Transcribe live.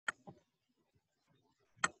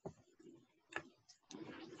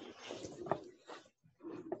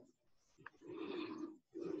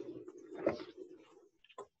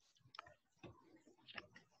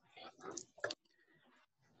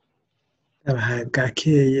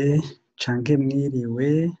Bwakeye canke mwiriwe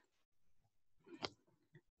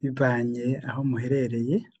bivanye aho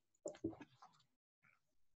muherereye.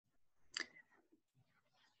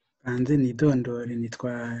 Banze nidondore,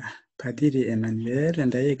 nitwa Padiri Emmanuel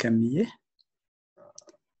Ndayegamiye,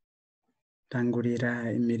 ndangurira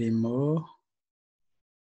imirimo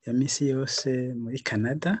ya misi yose muri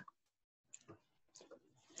Canada.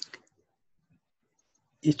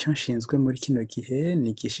 Ico nshinzwe muri kino gihe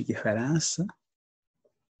nigisha igifaransa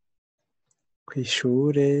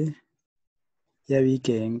kw'ishure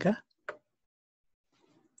y'abigenga.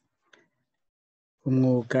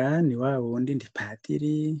 Umwuga ni wa wundi, ndi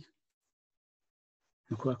padiri,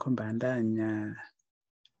 nukuvuga ko mbandanya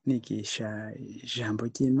nigisha ijambo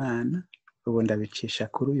ry'Imana, ubu ndabicisha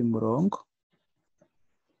kuri uyu murongo.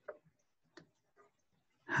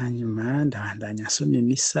 Hanyuma ndabandanya nsoma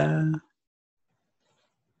imisa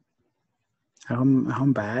aho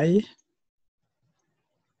mbaye,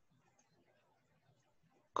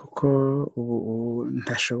 kuko ubu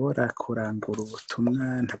ntashobora kurangura ubutumwa,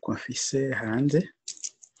 ntabwo mfise hanze.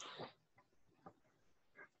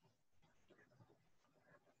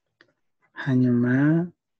 Hanyuma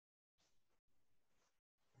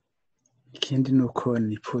ikindi ni uko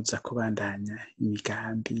nipfuza kubandanya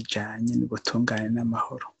imigambi ijanye n'ubutungane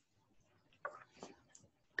n'amahoro,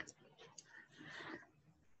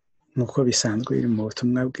 nk'uko bisanzwe biri mu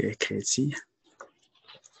butumwa bwa Ekereziya.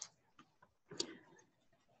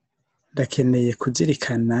 Ndakeneye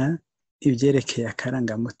kuzirikana ivyerekeye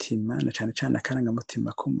akarangamutima, na cane cane akarangamutima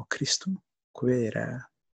k'umukristo, kubera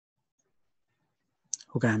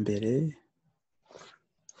ubwa mbere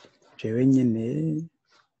jewe nyene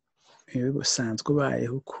iyo usanzwe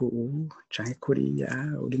ubayeho uku canke kuriya,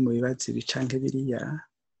 uri mu bibazo ibi canke biriya,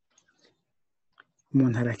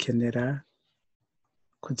 umuntu arakenera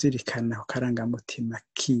kuzirikana ku karangamutima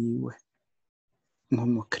kiwe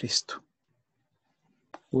nk'umukristo.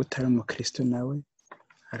 Utari umukristo nawe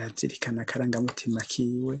arazirikana akarangamutima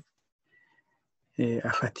kiwe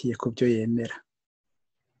afatiye ku byo yemera.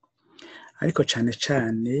 Ariko cane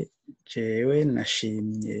cane jewe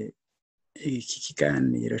nashimye iki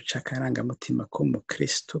kiganiro c'akarangamutima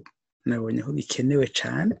k'umukristo, nabonye ko gikenewe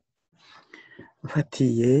cane,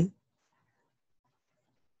 mfatiye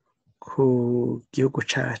ku gihugu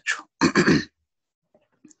cacu.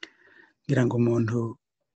 Ngira ngo umuntu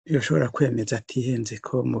yoshobora kwemeza atihenze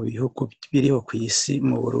ko mu bihugu biriho kw'isi,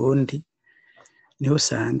 mu Burundi niho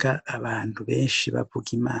usanga abantu benshi bavuga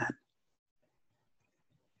Imana.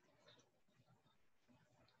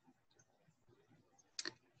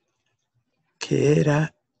 Kera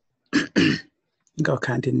ngaho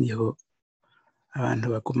kandi niho abantu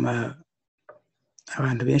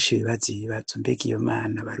benshi bibaza ibibazo, mbega iyo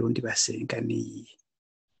Mana Abarundi basenga niyihe?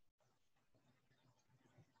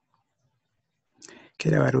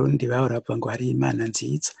 Kera Abarundi bahora bavuga ngo hari Imana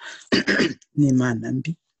nziza n'Imana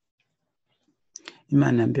mbi.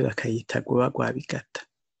 Imana mbi bakayita guba gwa bigata.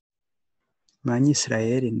 Mu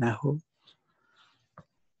Banyisirayeli naho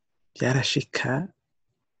byarashika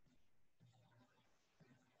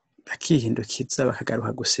bakihindukiza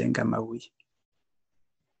bakagaruka gusenga amabuye.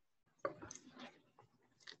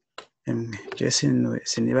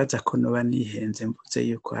 Sinibaza ko noba nihenze mvuze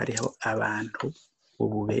yuko hariho abantu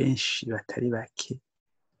ubu benshi batari bake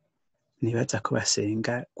nibaza ko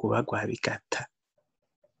basenga guba gwa bigata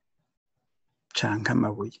canke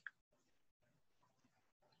amabuye,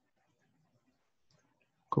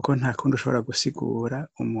 kuko nta kundi ushobora gusigura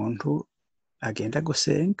umuntu agenda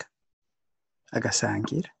gusenga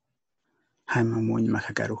agasangira, hanyuma mu nyuma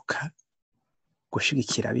akagaruka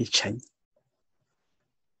gushigikira abicanyi.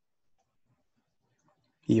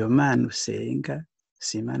 Iyo Mana usenga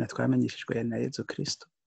si Imana twamenyeshejwe na Yezu Kristo,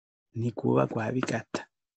 ni guba gwa bigata,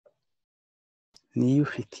 niyo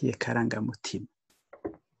ufitiye karangamutima.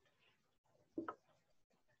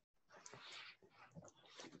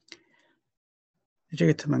 Nico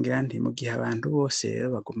gituma ngira nti mu gihe abantu bose rero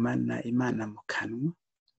bagumana Imana mu kanwa,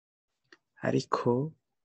 ariko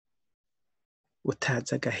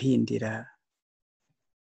utaza agahindira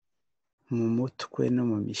mu mutwe no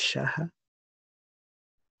mu mishaha,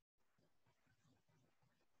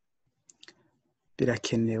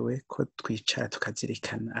 birakenewe ko twicara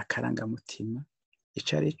tukazirikana akarangamutima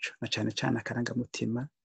ico arico, na cane cane akarangamutima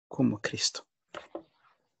k'umukristo.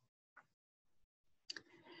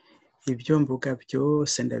 Ibyo mvuga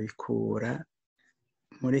byose ndabikura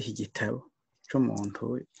muri iki gitabo c'umuntu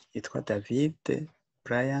yitwa David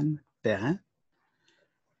Brian Berin,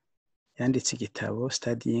 yanditse igitabo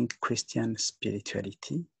Studying Christian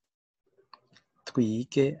Spirituality,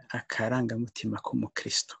 twige akarangamutima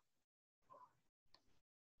k'umukristo.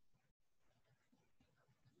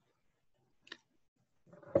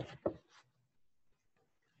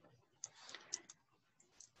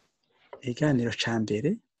 ikiganiro ca mbere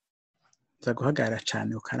nza guhagarara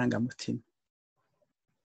cane ku karangamutima.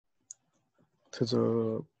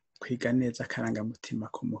 Tuzokwiga neza akarangamutima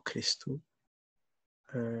k'umukristu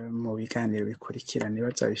mu biganiro bikurikira,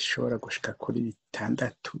 nibaza bishobora gushika kuri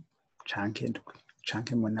 6 canke 7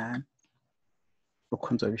 canke 8 uko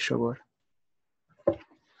nzobishobora.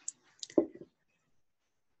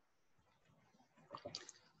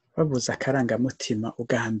 Bavuze akarangamutima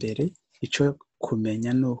ubwa mbere, ico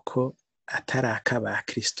kumenya nuko atari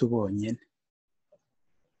ak'abakristu bonyene.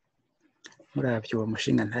 Muravye uwo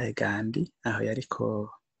mushingantahe Gandhi aho yariko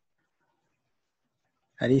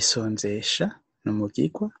arisonzesha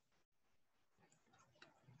n'umugigwa,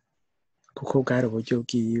 kuko bwari uburyo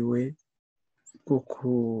bwiwe bwo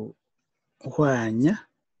guhwanya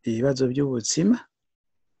ibibazo by'ubuzima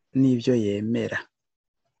n'ivyo yemera,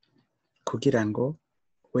 kugira ngo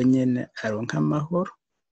we nyene aronke amahoro,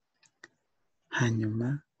 hanyuma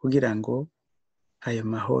kugira ngo ayo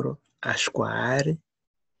mahoro ashware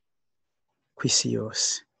kw'isi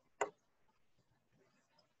yose.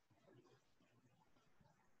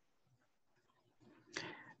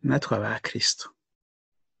 Natwe abakristo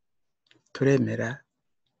turemera,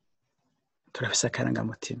 turafise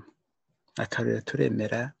akarangamutima. Akarorero,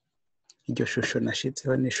 turemera iryo shusho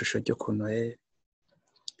nashizeho n'ishusho ryo ku Noheli.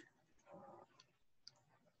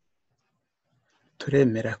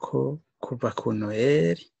 Turemera ko kuva ku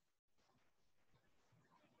Noheli,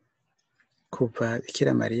 kuva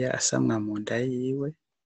Bikira Mariya asamwa mu nda yiwe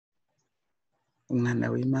umwana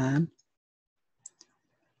w'Imana,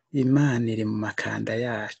 Imana iri mu makanda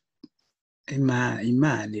yacu,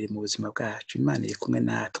 Imana iri mu buzima bwacu, Imana iri kumwe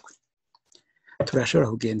natwe.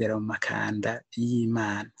 Turashobora kugendera mu makanda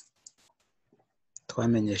y'Imana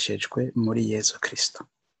twamenyeshejwe muri Yezu Kristo.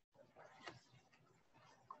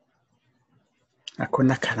 Ako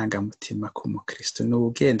n'akarangamutima k'umukristo, ni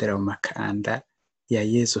ugendera mu makanda ya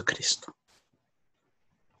Yezu Kristo.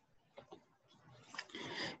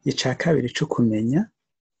 Ica kabiri co kumenya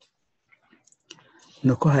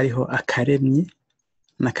nuko hariho akaremye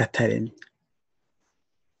n'akataremye.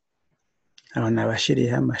 Aho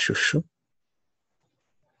nabashiriyeho amashusho.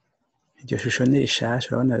 Iryo shusho ni rishasha.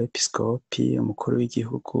 Urabona abepiskopi, umukuru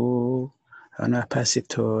w'igihugu, urabona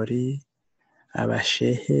abapasitori,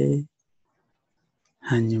 abashehe,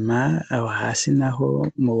 hanyuma aho hasi naho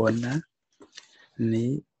mubona ni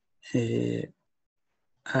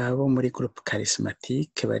abo muri groupe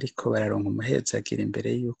charismatique bariko bararonka umuhezagira imbere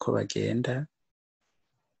yuko bagenda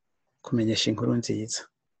kumenyesha inkuru nziza.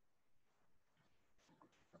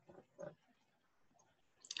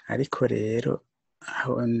 Ariko rero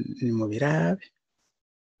aho ni mu birabe,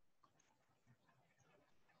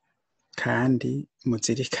 kandi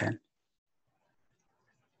muzirikane,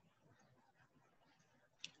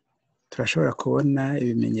 turashobora kubona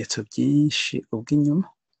ibimenyetso byinshi ubw'inyuma,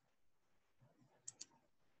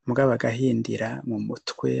 mugabo agahindira mu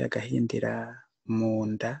mutwe, agahindira mu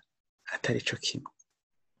nda atari co kimwe.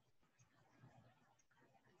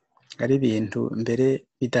 Ari ibintu mbere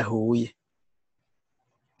bidahuye,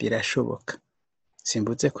 birashoboka.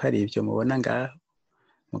 Simvuze ko hari ibyo mubona ngaho,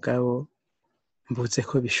 mugabo mvuze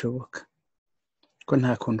ko bishoboka, ko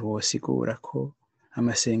nta kuntu wosigura ko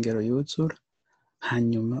amasengero yuzura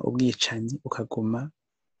hanyuma ubwicanyi ukaguma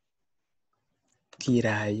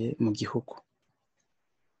bwiraye mu gihugu.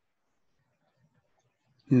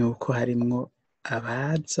 Nuko harimwo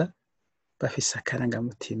abaza bafise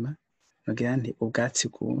akarangamutima, nugira nti ubwatsi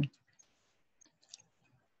bwumye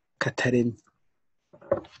kataremye.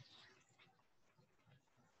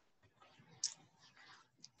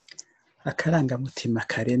 Akarangamutima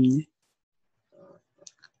karemye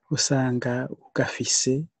usanga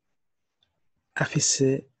afise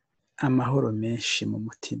amahoro menshi mu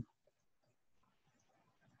mutima.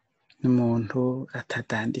 N'umuntu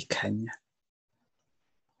atadandikanya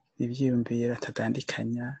ivyiyumviro,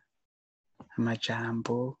 atadandikanya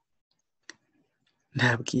amajambo, nta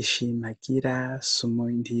bwishimo agira,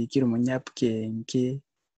 ntiyigira umunyabwenge,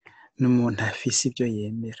 n'umuntu afise ibyo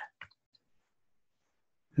yemera,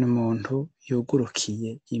 n'umuntu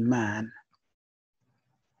yugurukiye Imana,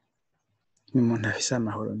 n'umuntu afise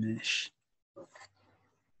amahoro menshi.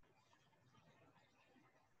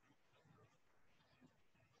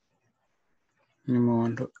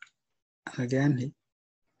 N'umuntu agira nti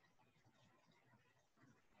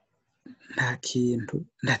nta kintu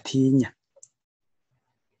ntatinya,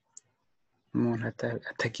 umuntu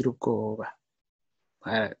atagira ubwoba,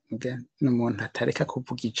 n'umuntu atareka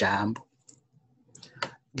kuvuga ijambo,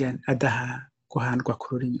 guhandwa ku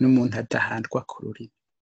rurimi, n'umuntu adahandwa ku rurimi.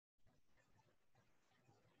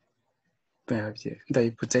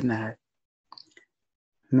 Ndabivuze nabi.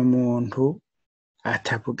 n'umuntu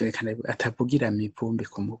atavugira mivumbi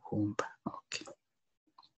ku muvumba. Okay.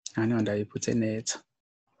 Hano ndabivuze neza,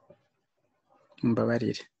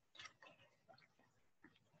 mbabarire.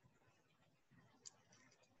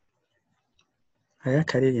 Aya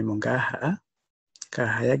karirimbo ngaha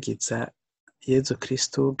kahayagiza Yezu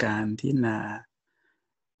Kristo, Gandhi na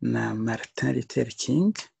Martin Luther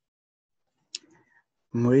King.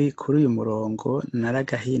 Kuri uyu murongo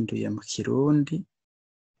naragahinduye mu Kirundi,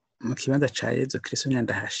 mu kibanza ca Yezu Kristo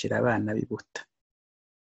ndahashira abana bibuta,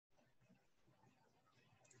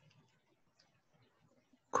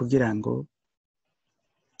 kugira ngo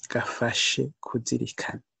gafashe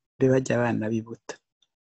kuzirikana mbe barya abana bibuta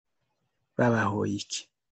babahoye iki,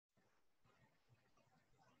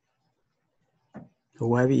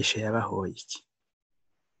 uwabishe yabahoye iki.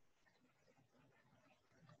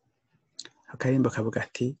 Akarimbo kavuga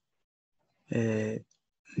ati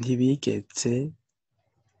ntibigeze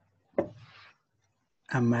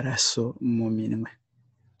amaraso mu minwe,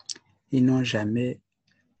 ils n'ont jamais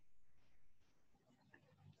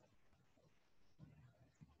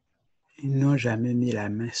mis la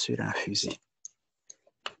main sur un fusil.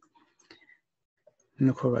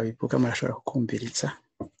 Nuko babivuga murashobora kukumviriza,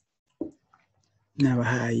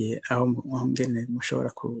 nabahaye aho ngene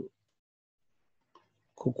mushobora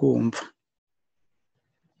kugumva.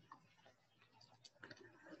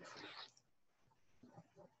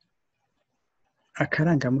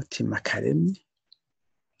 Akarangamutima karemye,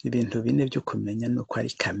 ibintu bine byo kumenya nuko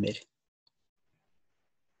ari kamere.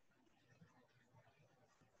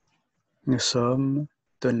 Nous sommes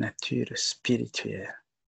de nature spirituelle.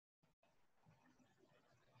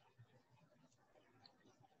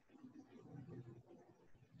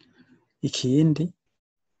 Ikindi,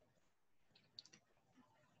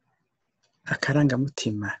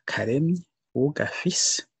 akarangamutima karemye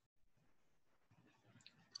ugafise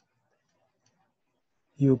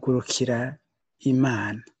yugurukira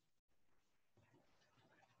Imana.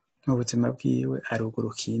 Mu buzima bwiwe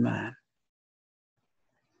arugurukiye Imana.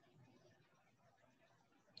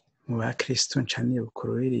 Mu bakristo ncaniye ku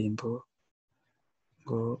ruririmbo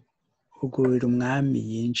ngo ugurira umwami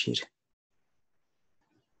yinjire.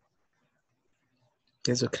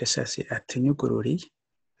 Yezu Kristo ati nyugururiye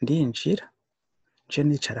ndinjira, nje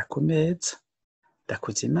nicara ku meza,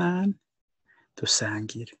 ndakuza Imana,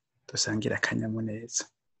 dusangire akanyamuneza.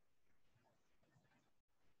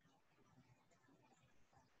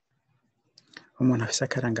 Umuntu afise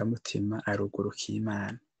akarangamutima arugurukiye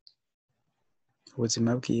Imana,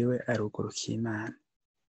 ubuzima bwiwe arugurukiye Imana.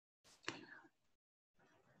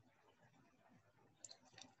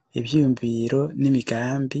 Ivyiyumviro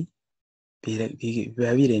n'imigambi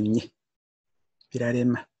biba biremye,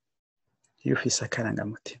 birarema. Iyo ufise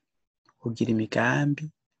akarangamutima ugira imigambi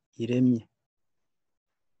iremye,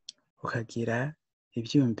 ukagira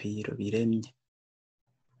ivyiyumviro biremye.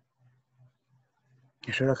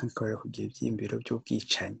 Ntushobora kugira ivyiyumviro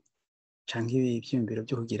by'ubwicanyi canke ivyiyumviro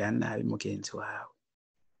byo kugira nabi mugenzi wawe.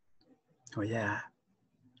 Oya,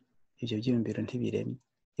 ivyo vyiyumviro ntibiremye,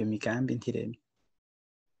 iyo migambi ntiremye.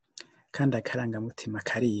 Kandi akarangamutima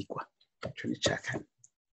karigwa, ico ni ca kane.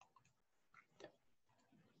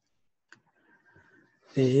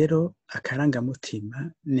 Rero akarangamutima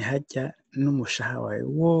ni harya n'umushaha wawe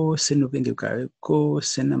wose n'ubwenge bwawe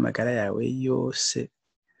bwose n'amagara yawe yose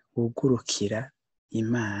wugurukira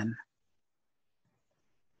Imana.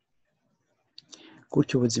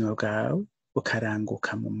 Gutyo ubuzima bwawe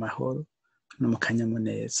bukaranguka mu mahoro no mu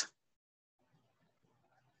kanyamuneza.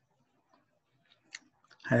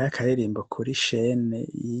 Hariho akaririmbo kuri shene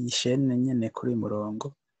nyene kuri uyu murongo,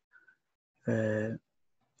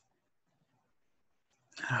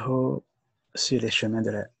 aho sur le chemin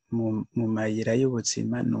mu mayira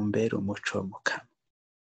y'ubuzima numbera umuco mukama.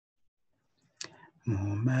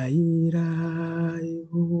 Mu mayira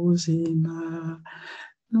y'ubuzima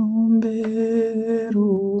numbera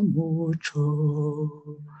umuco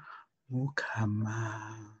mukama.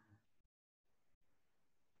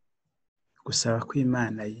 Gusaba ko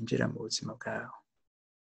Imana yinjira mu buzima bwawe.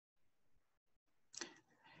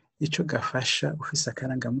 Ico gafasha ufise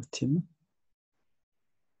akarangamutima,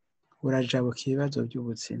 urajabuka ibibazo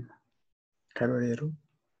by'ubuzima. Karorero,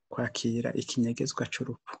 kwakira ikinyegezwa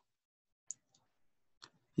c'urupfu.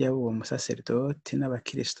 Yaba uwo musaserdoti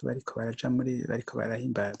n'abakristo bariko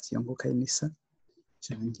barahimbaza iyo nkuka y'imisa,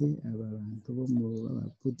 canke abantu bo mu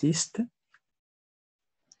Budiste,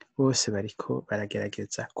 bose bariko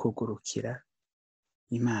baragerageza kugurukira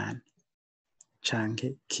Imana canke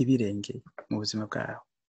kibirengeye mu buzima bwabo.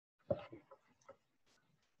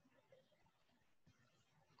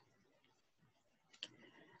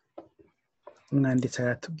 umwanditsi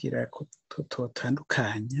aratubwira ko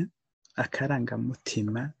tutotandukanya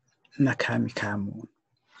akarangamutima n'akami ka muntu.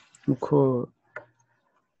 Uko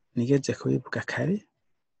nigeze kubivuga kare,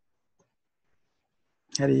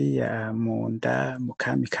 hariya mu nda mu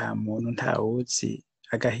kami ka muntu ntawuzi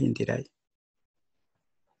agahindirayo,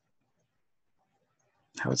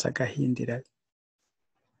 ntawuzi agahindirayo.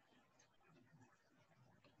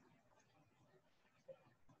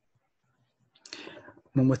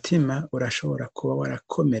 Mu mutima urashobora kuba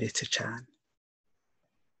warakomeretse cyane,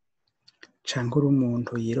 cyangwa uri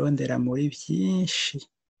umuntu yirondera muri byinshi,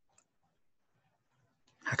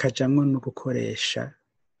 hakajamwo no gukoresha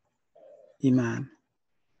Imana.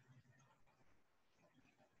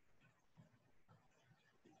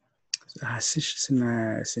 Hasi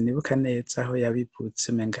sinibuka neza aho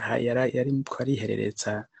yabivutse, menga yari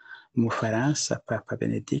ariherereza mu Bufaransa, Papa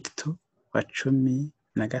Benedicto wa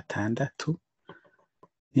 16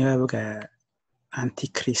 niyo bavuga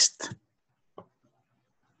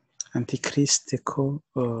antikrist ko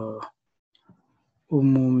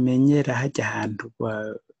umumenyera hajya ahantu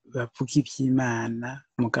bavuga iby'Imana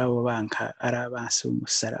mugabo banka ari abansi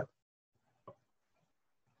b'umusaraba.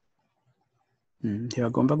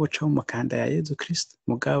 Ntibagomba gucaho umukanda ya Yezu Kristo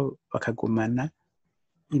mugabo bakagumana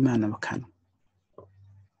Imana mu kanwa.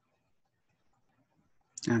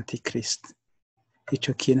 Antikrist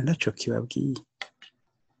ico kintu ntaco kibabwiye.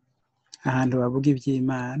 Ahantu bavuga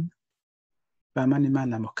iby'Imana bamana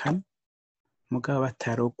Imana mu kanwa mugabo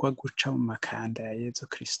batarogwa guca mu makanda ya Yezu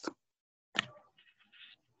Kristo.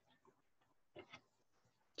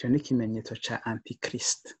 Ico ni ikimenyetso ca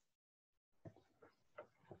antikrist,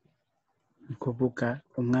 ni kuvuga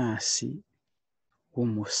umwasi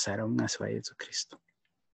w'umusara, umwasi wa Yezu Kristo.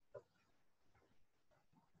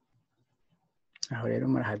 Aho rero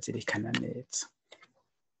murahazirikana neza,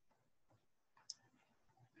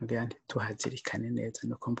 mugira nti tuhazirikane neza,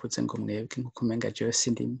 nuko mvuze ngo mwebwe nk'uko umenga jewe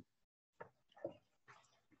sindimo.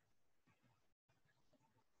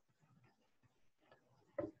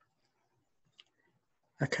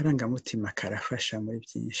 Akarangamutima karafasha muri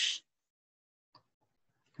byinshi,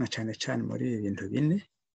 na cane cane muri ibi bintu bine.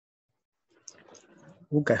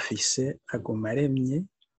 Ugafise aguma aremye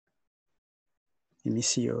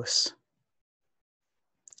imisi yose,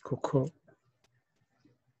 kuko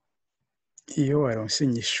iyo waronse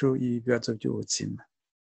inyishu y'ibibazo by'ubuzima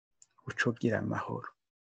uca ugira amahoro.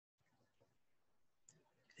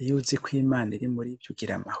 Iyo uzi ko Imana iri muri ibyo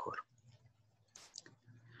ugira amahoro,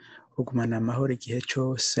 ugumana amahoro igihe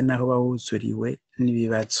cyose naho uba wuzuriwe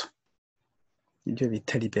n'ibibazo. Ibyo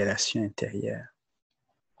bita liberation intérieure.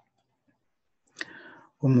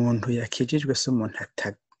 Umuntu yakijijwe si umuntu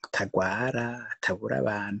atagwara, atabura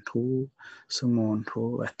abantu, si umuntu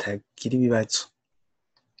atagira ibibazo,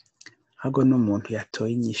 ahubwo ni umuntu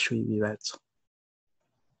yatoye inyishu y'ibibazo.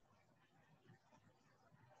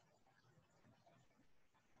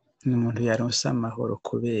 Ni umuntu yaronse amahoro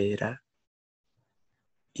kubera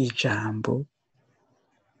ijambo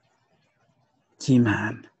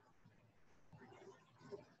ry'Imana,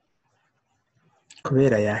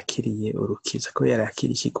 kubera yakiriye urukiza, kubera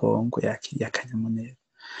yakiriye ikigongo, yakiriye akanyamuneza.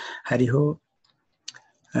 Hariho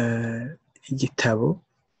igitabo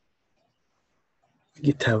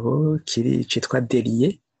kiri citwa Deriye,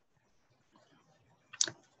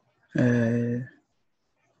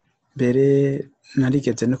 mbere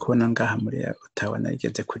narigeze no kubona ngaha muri Ottawa,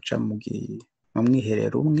 narigeze kuja mu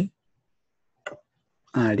mwiherero umwe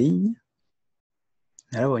en ligne,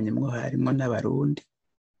 narabonyemwo harimwo n'abarundi,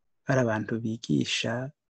 bari abantu bigisha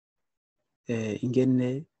ingene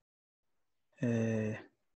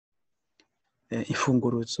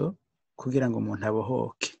imfunguruzo kugira ngo umuntu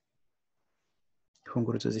abohoke,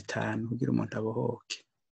 imfunguruzo 5 kugira umuntu abohoke,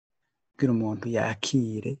 kugira umuntu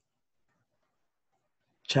yakire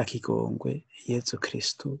ca kigongwe Yezu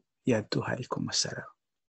Kristo yaduhaye ku musaraba.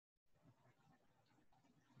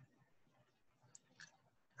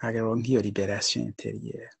 Hariho nk'iyo liberation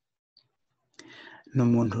intérieure.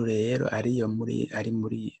 N'umuntu rero ari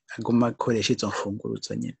muri aguma akoresha izo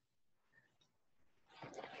mfunguruzo nyene,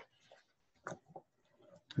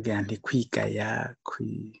 kugira nti kwigaya,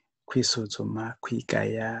 kwisuzuma,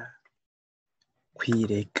 kwigaya,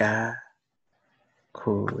 kwireka,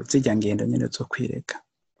 kuzirya ngendo nyene zo kwireka.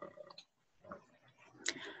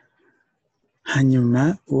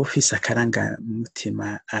 Hanyuma ufise akarangamutima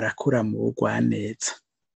arakura mu bugwaneza.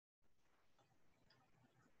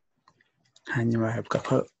 Hanyuma avuga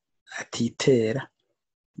ko atitera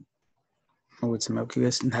mu buzima bwiwe,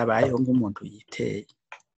 ntabayeho nk'umuntu yiteye.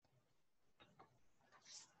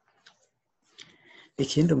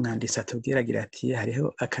 Ikindi umwanditsi atubwira agira ati hariho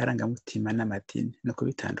akarangamutima n'amadini no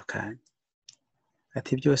kubitandukanya.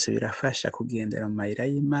 ati byose birafasha kugendera mu mayira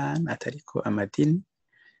y'Imana, atariko amadini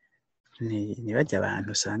ni barya abantu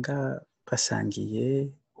usanga basangiye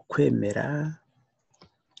ukwemera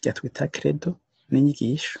rya twita credo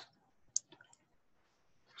n'inyigisho.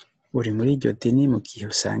 Uri muri iryo dini mu gihe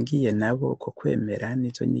usangiye nabo ko kwemera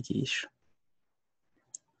n'izo nyigisho.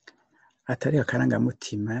 Atari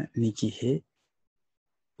akarangamutima ni igihe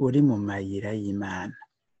uri mu mayira y'Imana,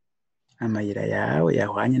 amayira yawe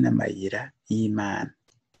yahwanye n'amayira y'Imana.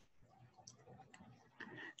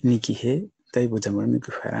 Ni igihe ndabibuza mu rurimi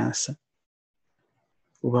rw'igifaransa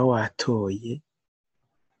uba watoye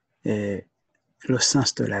le sens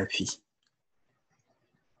de la vie,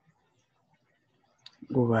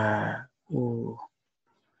 uba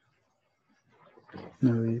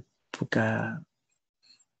nubivuga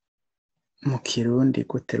mu kirundi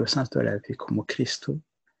gute le sens de la vie ku mukristo,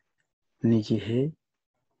 ni igihe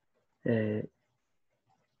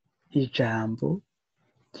ijambo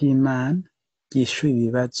ry'Imana ryishuye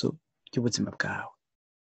ibibazo by'ubuzima bwawe.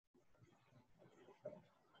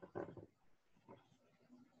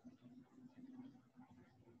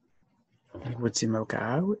 Ubuzima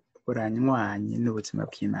bwawe buranywanye n'ubuzima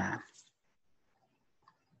bw'Imana.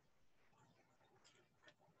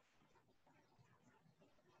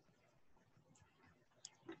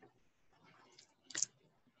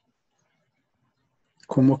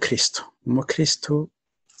 Ku umukristo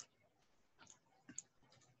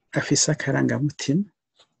afise akarangamutima,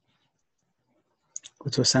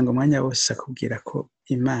 uzosanga umwanya wose akubwira ko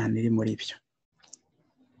Imana iri muri byo.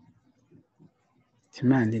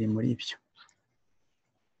 Imana iri muri byo.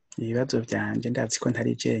 Ibibazo byanje ndazi ko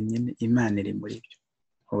ntari jenyine, Imana iri muri byo.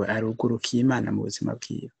 Arugurukiye Imana mu buzima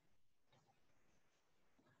bwiwe.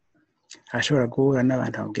 Ashobora guhura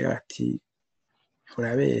n'abantu bamubwira bati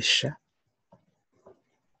urabesha,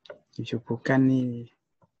 ibyo uvuga ni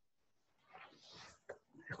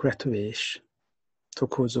kuratubesha,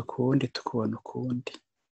 tukuza ukundi tukubona ukundi,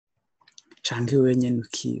 canke wenyene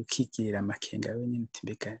ukigirira amakenga wenyene uti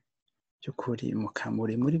mbega by'ukuri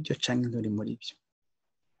mukamuri muri byo canke nturi muri byo.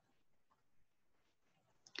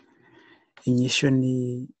 Inyisho ni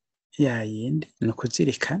yayindi, ni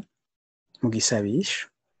ukuzirikana mu gisabisho,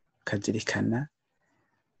 ukazirikana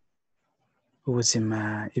ubuzima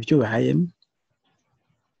ibyo ubayemo.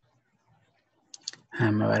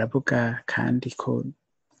 Hama baravuga kandi ko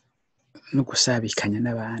no gusabikanya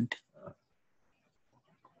n'abandi.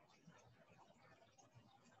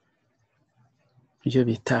 Ibyo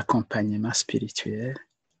bita accompagnement spirituel.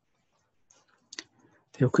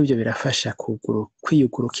 Yuko ibyo birafasha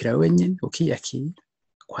kwiyugurukira wenyine, ukiyakira,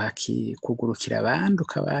 kugurukira abandi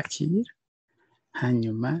ukabakira,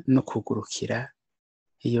 hanyuma no kugurukira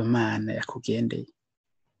iyo Mana yakugendeye.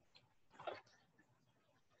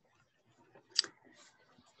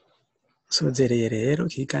 Sozereye rero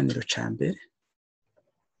ikiganiro ca mbere,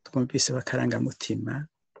 twumvise akarangamutima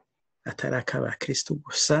atari ak'abakristo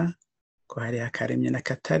gusa, ko hari akaremye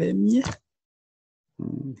n'akataremye.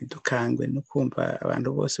 Ntidukangwe no kumva abantu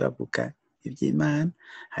bose bavuga iby'Imana.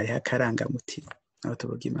 Hariho akarangamutima aho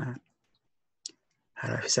tuvuga Imana.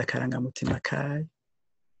 Hari abafise akarangamutima kayo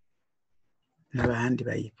n'abandi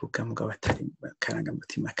bayivuga mugabo batari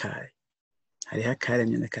akarangamutima kayo. Hariho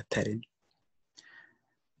akaremye n'akataremye.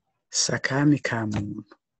 Sakami ka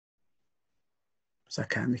muntu,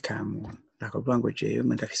 sakami ka muntu, ndakuvuga ngo jewe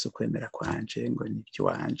ndafise ukwemera kwanje ngo ni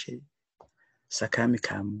iby'iwanje. Sakami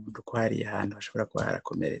ka muntu ko hari ahantu hashobora kuba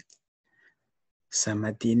harakomeretse.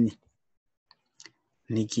 Samadini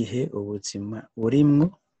ni igihe ubuzima burimwo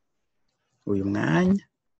uyu mwanya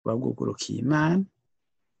wabwugurukiye Imana,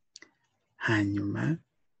 hanyuma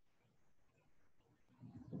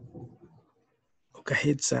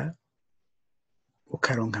ugaheza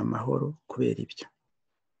ukaronka amahoro kubera ibyo.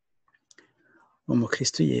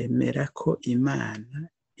 Umukristo yemera ko Imana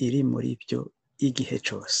iri muri byo igihe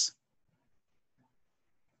cyose.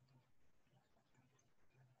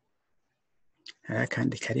 Hari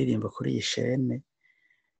akandi karirimbo kuri iyi shene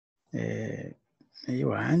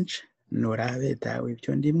iwanje, nurabe dawe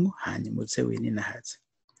ibyo ndimwo hanyuma uze wininahaze.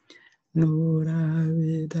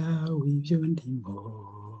 Nurabe dawe ibyo ndimwo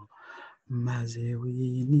maze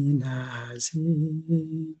wininahaze,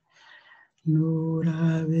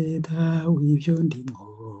 nurabe dawe ibyo ndimwo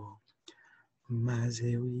maze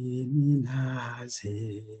wininahaze.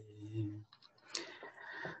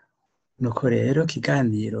 Nuko rero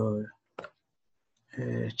ikiganiro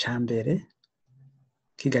ca mbere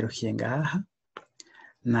kigarukiye ngaha,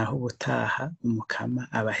 naho ubutaha umukama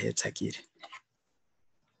abahezagire.